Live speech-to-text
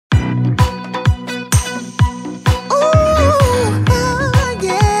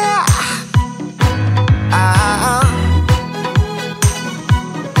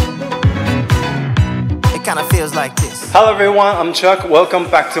Hello everyone, I'm Chuck. Welcome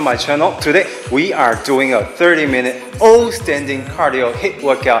back to my channel. Today we are doing a 30-minute all standing cardio HIIT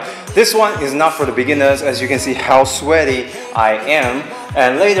workout. This one is not for the beginners, as you can see how sweaty I am.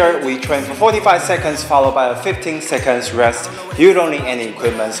 And later we train for 45 seconds followed by a 15 seconds rest. You don't need any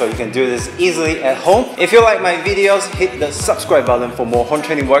equipment, so you can do this easily at home. If you like my videos, hit the subscribe button for more home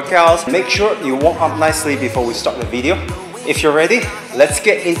training workouts. Make sure you warm up nicely before we start the video. If you're ready, let's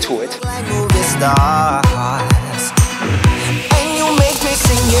get into it.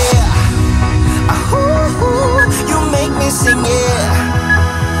 Sing, yeah. You make me sing, yeah.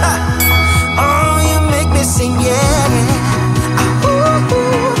 Oh, you make me sing, yeah.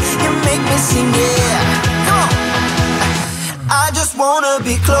 You make me sing, yeah. Come on. I just wanna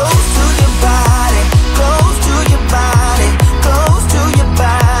be close to your body, close to your body, close to your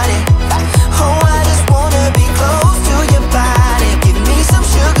body. Oh, I just wanna be close to your body. Give me some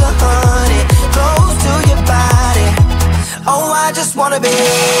sugar, honey, close to your body. Oh, I just wanna be.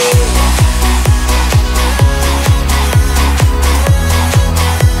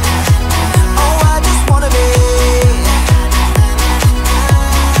 Oh, I just wanna be.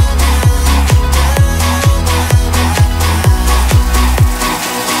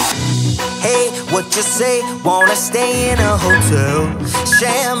 Hey, what you say? Wanna stay in a hotel?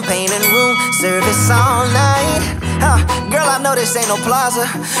 Champagne and room service all night. Girl, I know this ain't no plaza,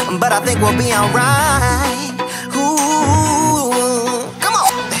 but I think we'll be alright.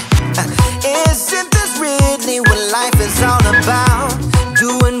 What life is all about,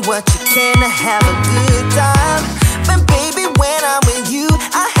 doing what you can to have a good time. But baby, when I'm with you,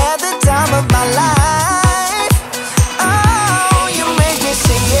 I have the time of my life. Oh, you make me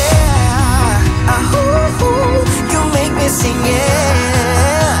sing, yeah. You make me sing,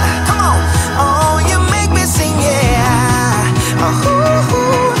 yeah. Come on. Oh, you make me sing, yeah.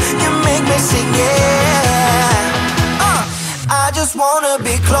 You make me sing, yeah. I just wanna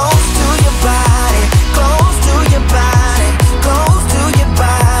be close to your body, close to your body, close to your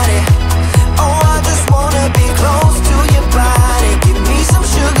body. Oh, I just wanna be close to your body. Give me some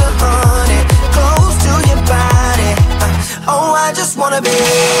sugar, honey, close to your body. Oh, I just wanna be.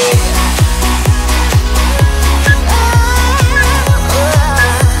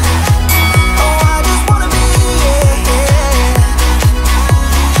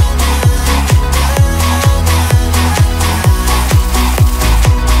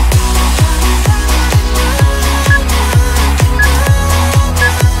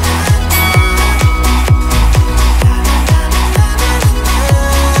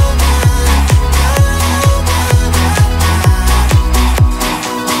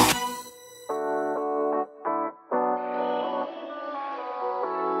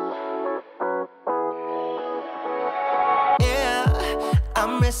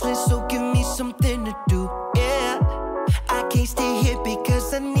 I'm restless, so give me something to do, yeah. I can't stay here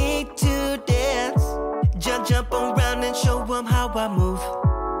because I need to dance. Jump around and show them how I move.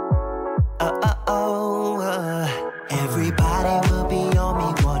 Everybody will be on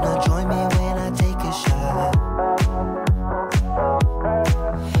me, wanna join me when I take a shot.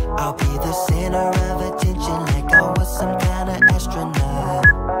 I'll be the center of attention like I was some kind of astronaut.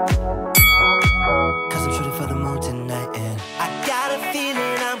 Cause I'm shooting for the moon tonight and I got a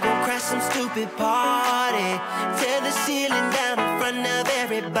feeling I'm gonna crash some stupid party. Tear the ceiling down in front of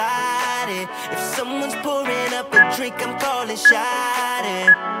everybody. If someone's pouring up a drink, I'm calling shawty.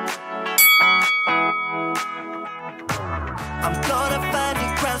 I'm gonna find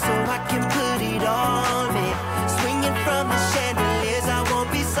a crowd so I can put it on me. Swinging from the chandeliers, I won't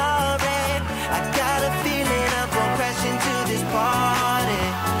be sorry. I got a feeling I'm gonna crash into this party.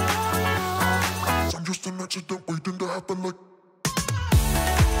 I'm just an accident waiting to happen like.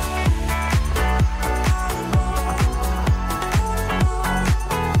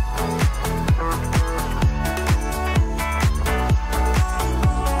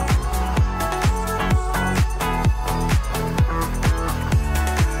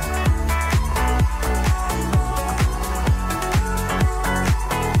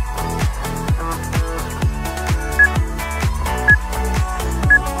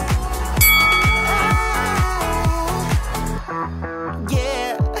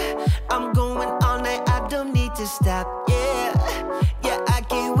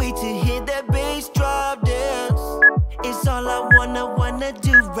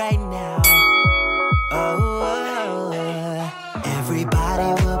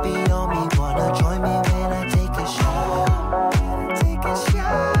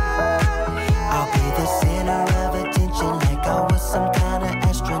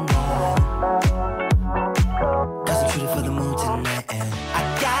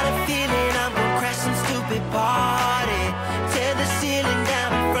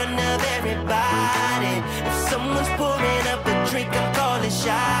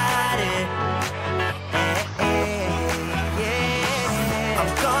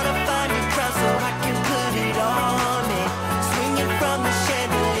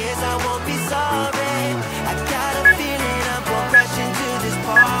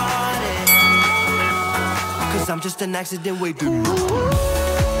 I'm just an accident waiting.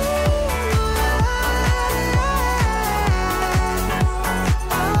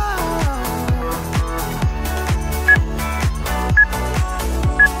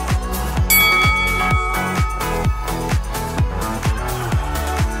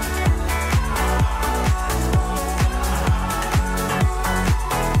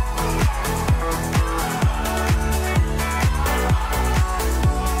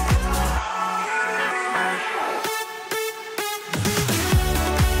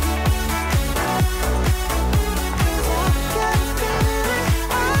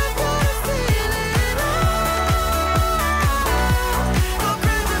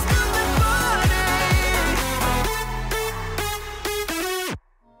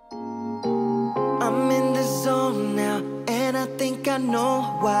 I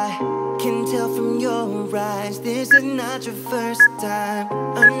know why. Can tell from your eyes, this is not your first time.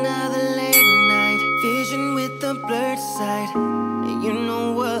 Another late night, vision with a blurred sight. You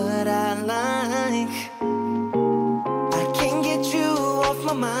know what I like. I can't get you off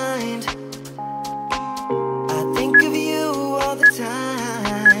my mind. I think of you all the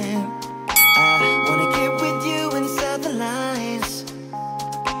time. I wanna get with you inside the lines.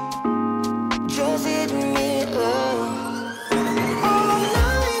 Just hit me up.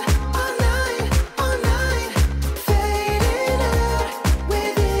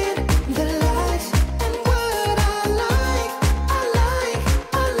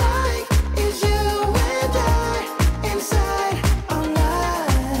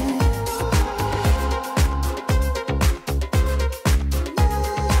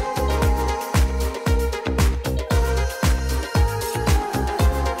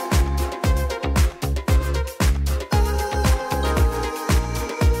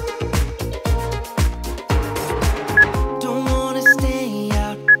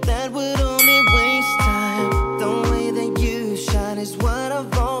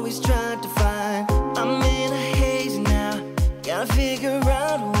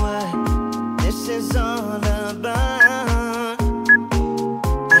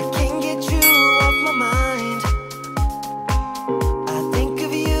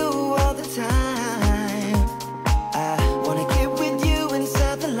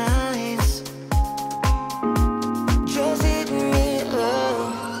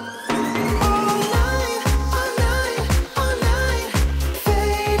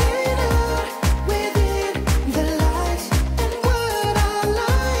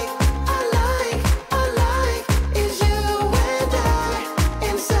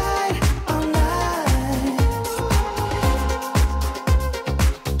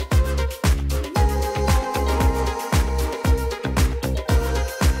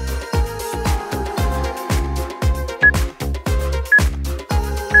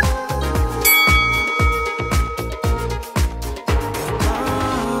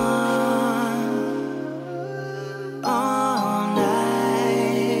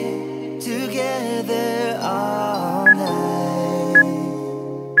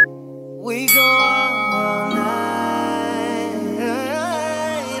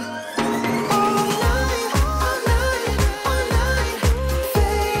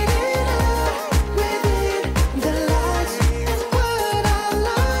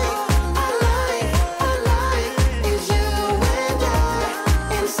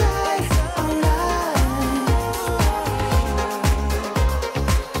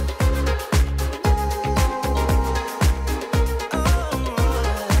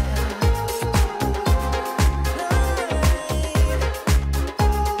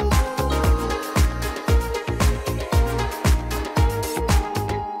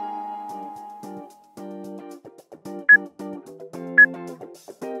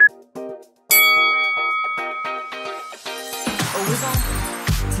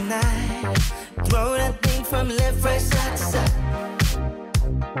 Tonight, throw that thing from left, right, side to side.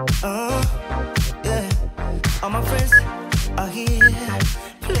 Yeah. All my friends are here.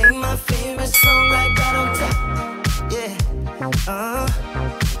 Play my favorite song right on top. Yeah.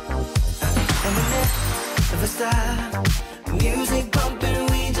 And we never stop. Music pumping,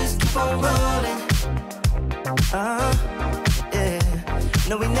 we just keep on rolling. Yeah.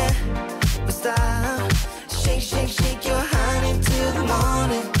 No, we never stop. Shake, shake, shake your honey till the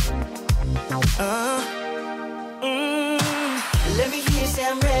morning. Let me hear you say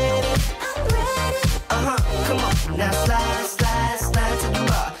I'm ready. I'm ready. Come on, now slide, slide, slide to the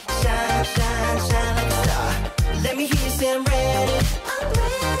bar. Shine, shine, shine like a star. Let me hear you say I'm ready. I'm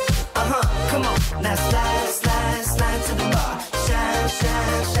ready. Come on, now slide, slide, slide to the bar. Shine,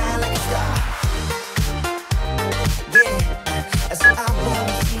 shine, shine like a star. Yeah, that's what I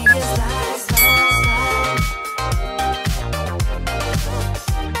wanna see you slide, slide, slide.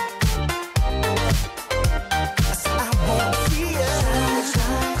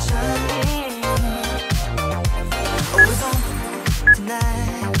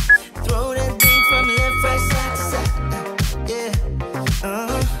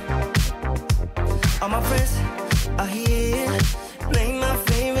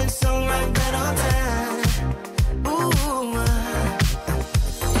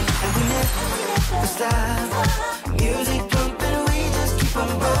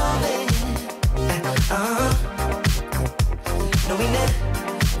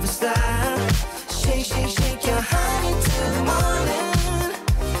 never stop. Shake, shake, shake your honey till the morning.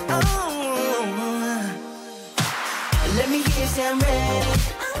 Oh, let me hear you say I'm ready.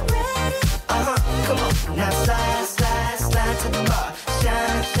 Come on, now slide, slide, slide to the bar.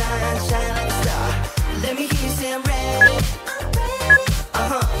 Shine, shine, shine like a star. Let me hear you say I'm ready.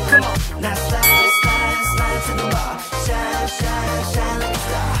 Come on, now slide, slide, slide to the bar. Shine, shine, shine like a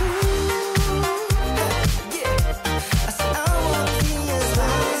star. Yeah, I said I wanna see you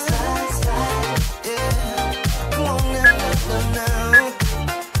slide, slide, slide. Yeah, come on now, now, now.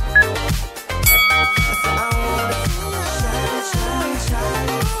 I said I wanna see you shine, shine, shine.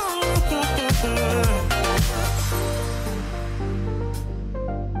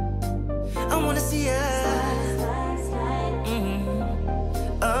 I wanna see ya.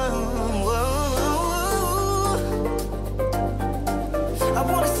 I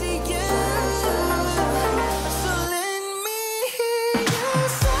wanna see you. So let me hear you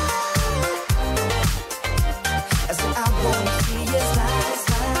say. I said I wanna see you slide,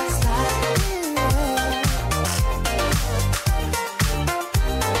 slide, slide.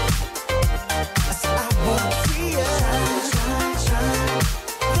 I said I wanna see you shine, shine, shine.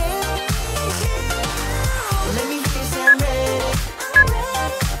 Let me hear you say I'm ready.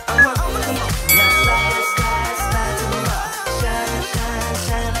 Come on. Now slide, slide, slide to the bar. Shine, shine,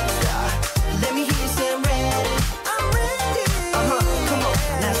 shine like a star. Let me hear you say I'm ready. Come on.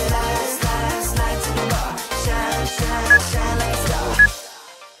 Now slide, slide, slide to the bar. Shine, shine, shine like a star.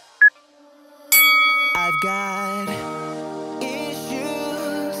 I've got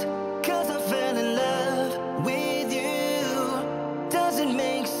issues 'cause I fell in love with you. Doesn't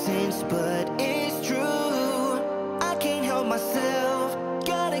make sense, but it's true. I can't help myself.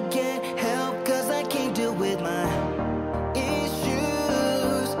 Gotta get help 'cause I can't deal with my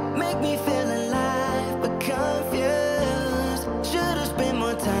issues. Make me feel alive but confused. Should've spent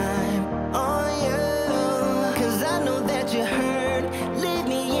more time on you. 'Cause I know that you hurt. Leave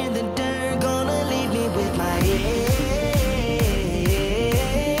me in the dirt. Gonna leave me with my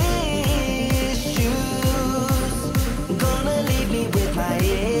issues. Gonna leave me with my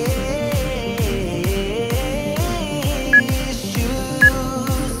issues.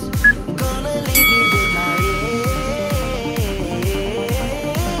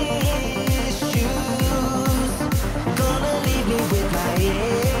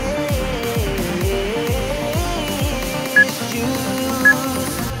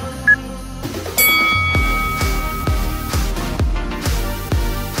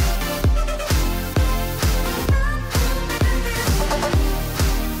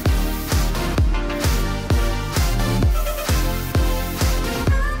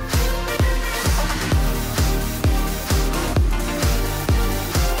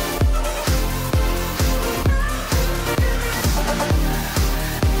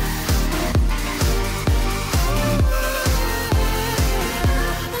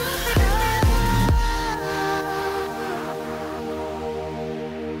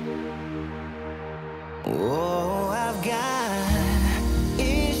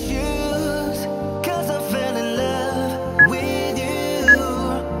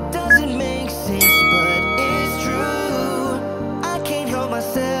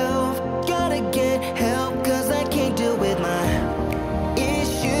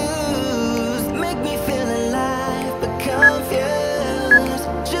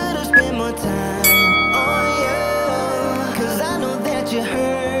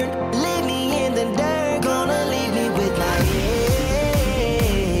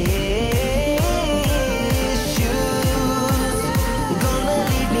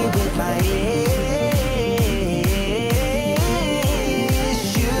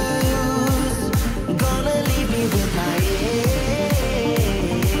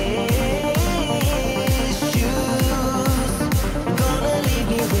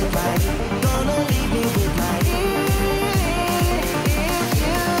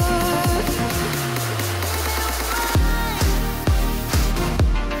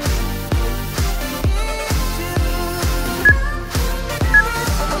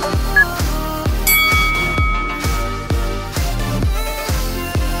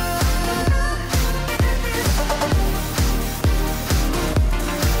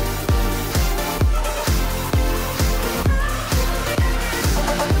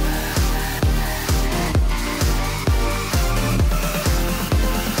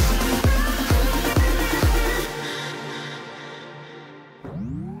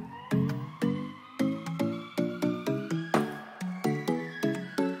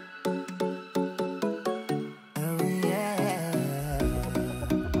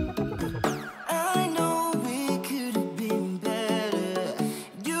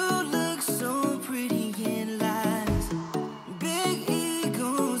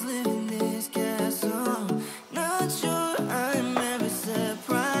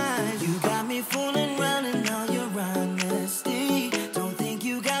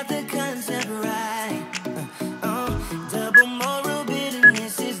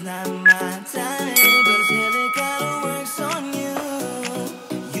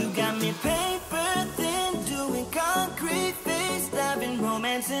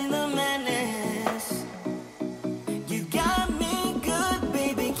 romance and the madness. You got me good,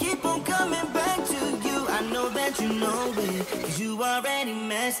 baby, keep on coming back to you. I know that you know it, 'cause you already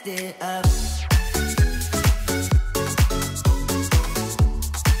messed it up.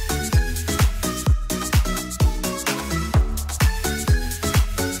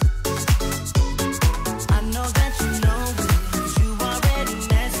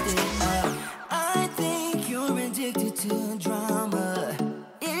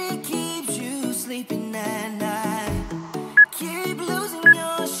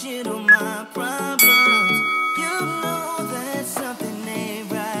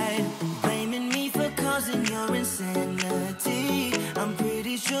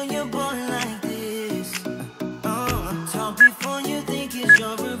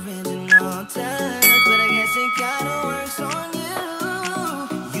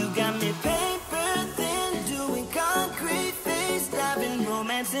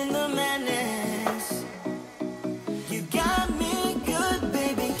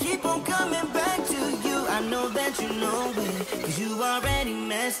 You know it, 'cause you already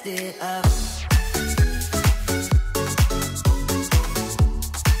messed it up.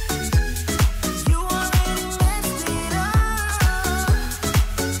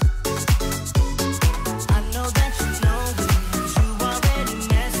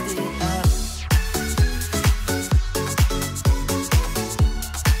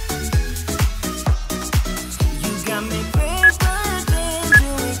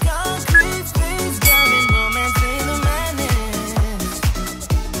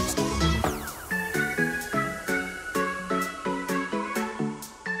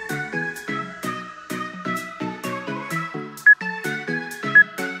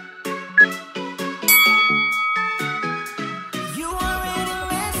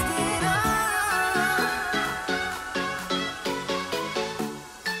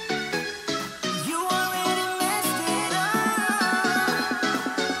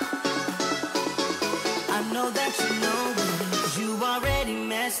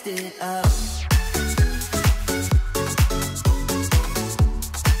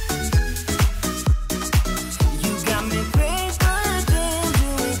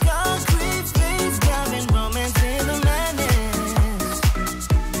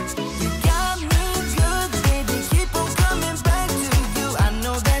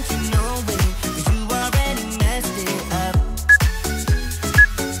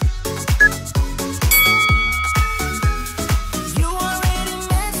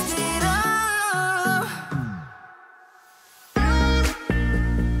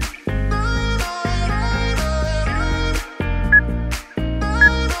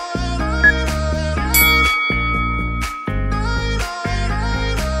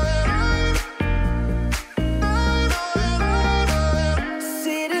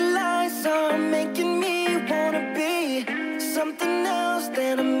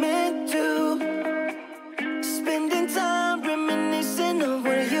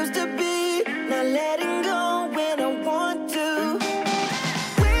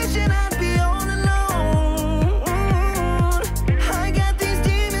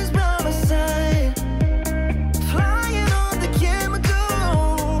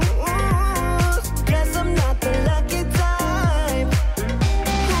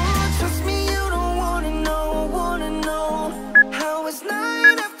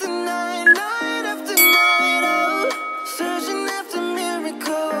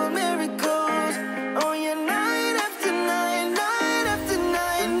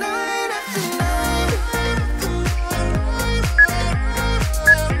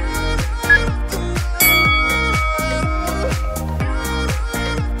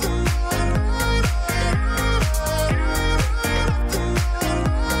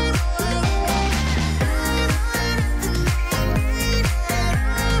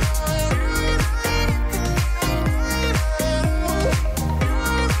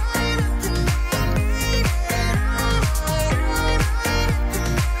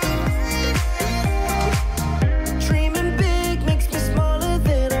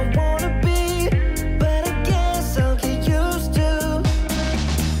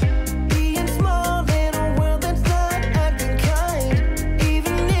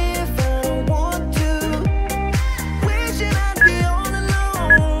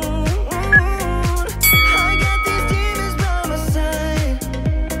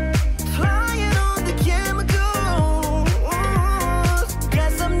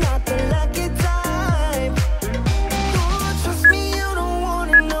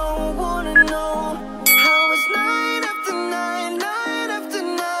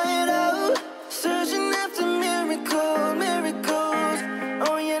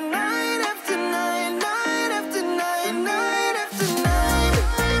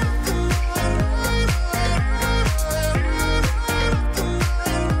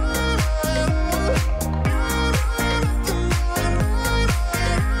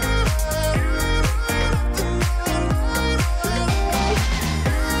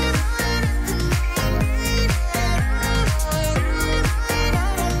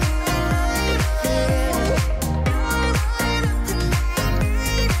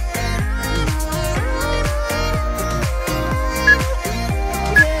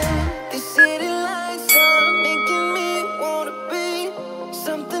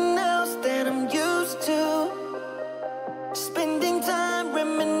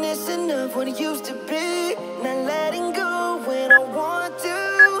 what it used to be. Not letting go when I want to.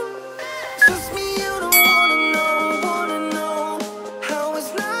 Trust me, you don't wanna know how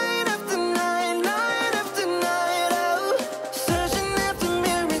it's night after night, night after night. Oh, searching after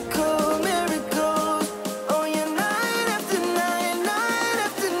miracles. Oh yeah, night after night, night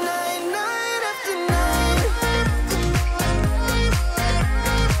after night, night after night.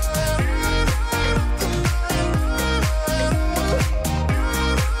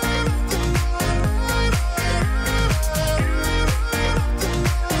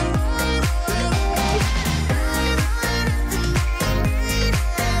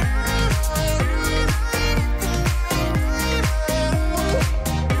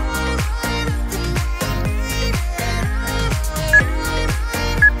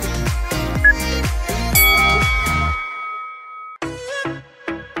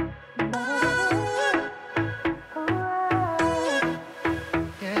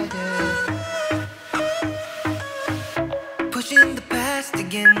 Pushing the past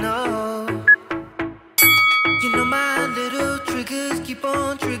again, no. You know my little triggers keep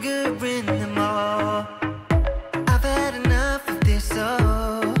on triggering them all. I've had enough of this,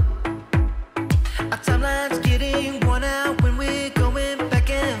 oh. Our timeline's getting worn out when we're going back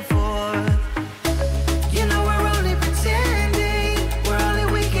and forth. You know we're only pretending, we're only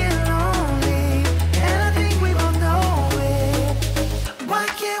weak and lonely, and I think we both know it. Why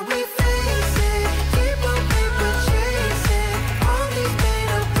can't we face it? Keep on paper chasing all these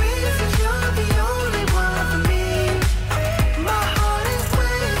made-up reasons. You're the only one for me. My heart is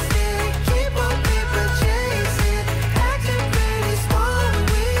wasted. Keep on paper chasing, acting pretty small when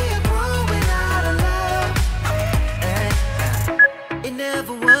we are growing out of love. It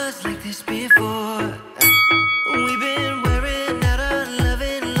never was like this before. We've been wearing out our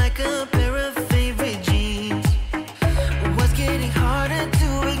loving like a pair of favorite jeans. Was getting harder to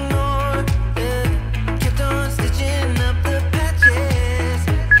ignore, yeah. Kept on stitching up the patches.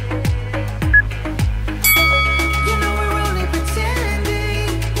 You know we're only pretending,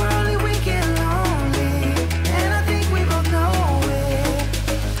 we're only weak and lonely, and I think we both know it.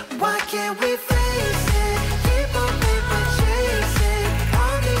 Why can't we face it? Keep on paper chasing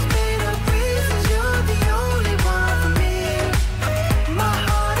all these made-up reasons. You're the only one for me. My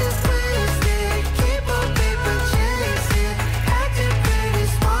heart is wasted. Keep on paper chasing, acting pretty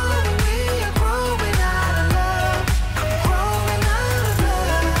small when we are growing out of love, growing out of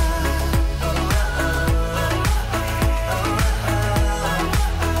love.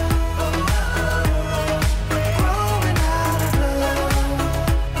 Growing out of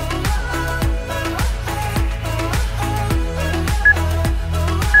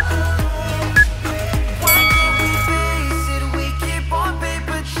Why can't we face it? We keep on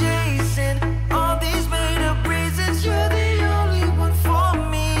paper chasing all these made-up reasons. You're the only one for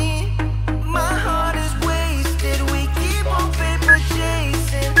me. My heart is wasted. We keep on paper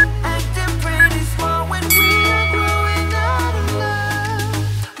chasing, acting pretty small when we are growing out of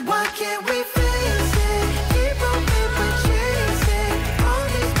love. Why can't we face it? Keep on paper chasing all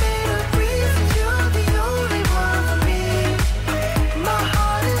these made-up reasons. You're the only one for me. My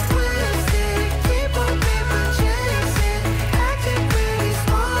heart is wasted. Keep on paper chasing, acting pretty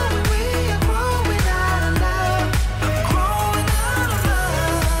small when we are growing out of love, growing out of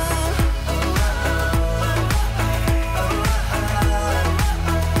love.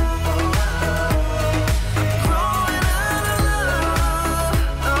 Growing out of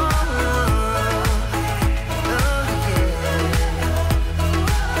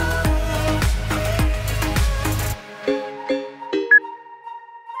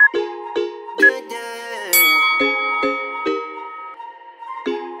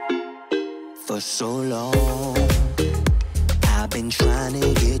For so long, I've been trying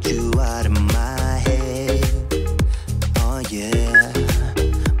to get you out of my head. Oh yeah,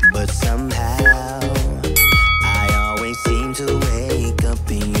 but somehow I always seem to wake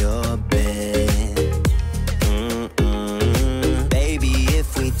up in your bed. Baby,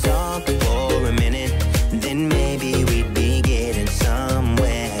 if we talk for a minute, then maybe we'd be getting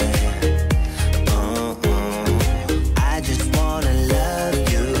somewhere. I just wanna love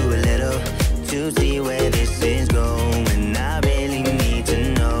you a little to see where this is going. I really need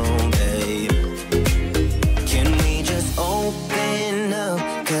to know,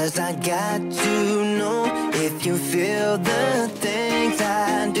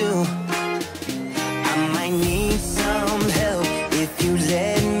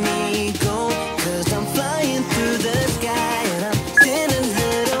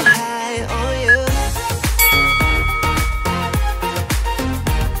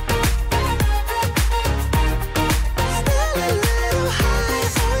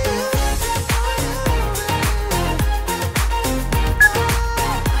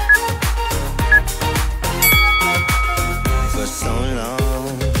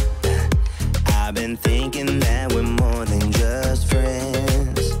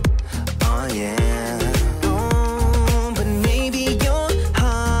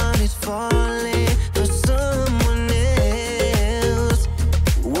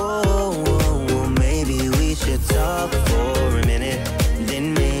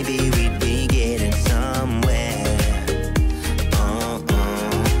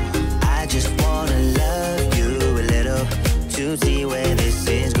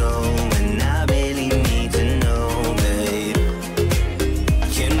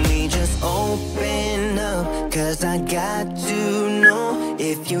 I got to know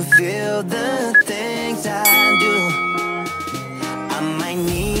if you feel the things I do. I might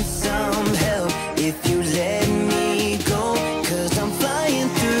need some help if you let me go. Cause I'm flying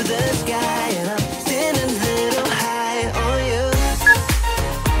through the sky and I'm sitting a little high on you.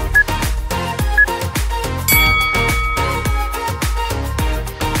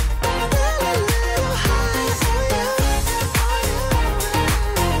 A little high on you.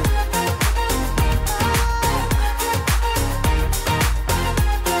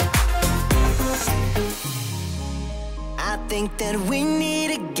 I think that we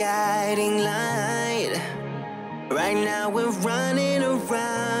need a guiding light. Right now we're running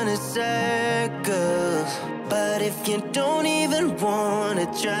around in circles. But if you don't even wanna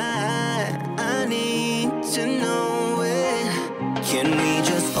try, I need to know it. Can we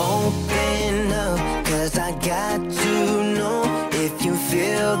just open